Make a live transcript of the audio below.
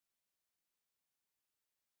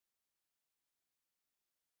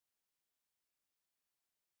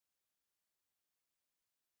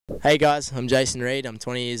Hey guys, I'm Jason Reed. I'm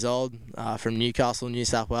 20 years old, from Newcastle, New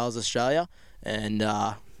South Wales, Australia, and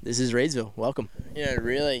this is Reedsville. Welcome.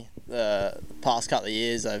 Really, the past couple of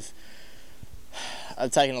years, I've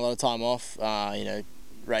taken a lot of time off.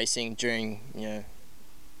 Racing during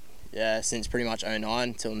since pretty much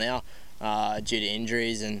 '09 till now, due to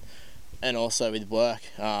injuries and also with work.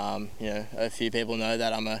 A few people know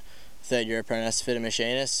that I'm a third-year apprentice fitter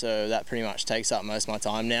machinist, so that pretty much takes up most of my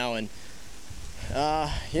time now, and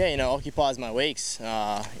occupies my weeks.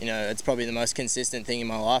 It's probably the most consistent thing in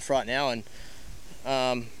my life right now, and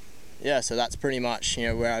so that's pretty much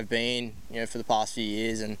where I've been for the past few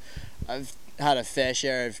years, and I've had a fair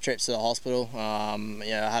share of trips to the hospital. I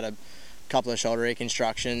had a couple of shoulder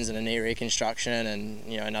reconstructions and a knee reconstruction,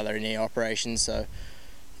 and another knee operation. So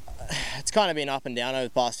it's kind of been up and down over the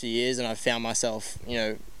past few years, and I've found myself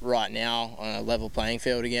right now on a level playing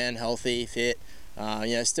field again, healthy, fit.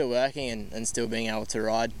 Still working and still being able to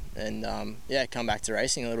ride and come back to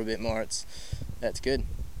racing a little bit more. That's good.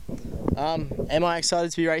 Am I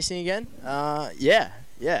excited to be racing again? Hell yeah,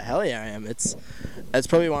 I am. It's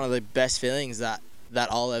probably one of the best feelings that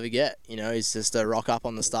I'll ever get. Is just to rock up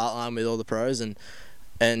on the start line with all the pros and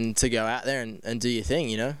to go out there and do your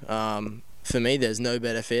thing. For me, there's no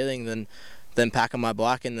better feeling than packing my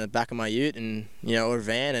bike in the back of my ute and or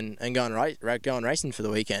van and going racing for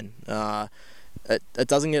the weekend. It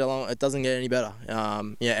doesn't get along. It doesn't get any better.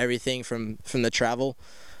 Everything from the travel,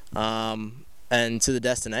 and to the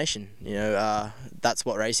destination. That's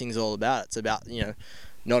what racing's all about. It's about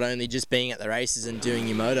not only just being at the races and doing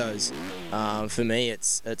your motos. For me,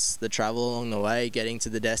 it's the travel along the way, getting to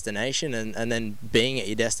the destination, and then being at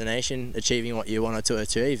your destination, achieving what you wanted to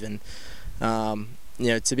achieve, and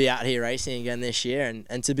to be out here racing again this year,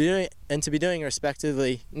 and to be doing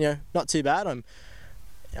respectively, not too bad.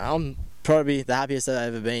 I'm probably the happiest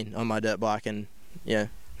I've ever been on my dirt bike, and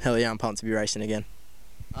hell yeah, I'm pumped to be racing again.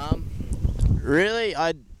 Really,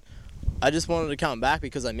 I just wanted to come back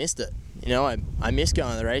because I missed it. I missed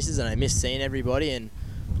going to the races, and I missed seeing everybody, and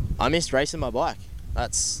I missed racing my bike.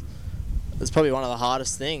 That's probably one of the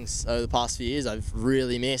hardest things over the past few years. I've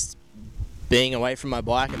really missed being away from my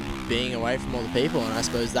bike and being away from all the people, and I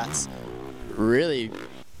suppose that's really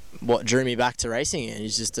what drew me back to racing again,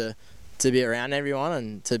 is just to be around everyone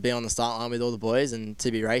and to be on the start line with all the boys and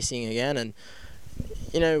to be racing again. And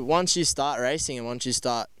once you start racing and once you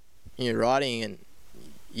start riding, and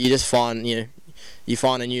you just find you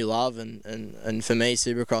find a new love, and for me,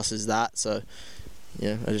 Supercross is that. So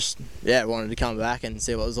I wanted to come back and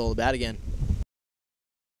see what it was all about again.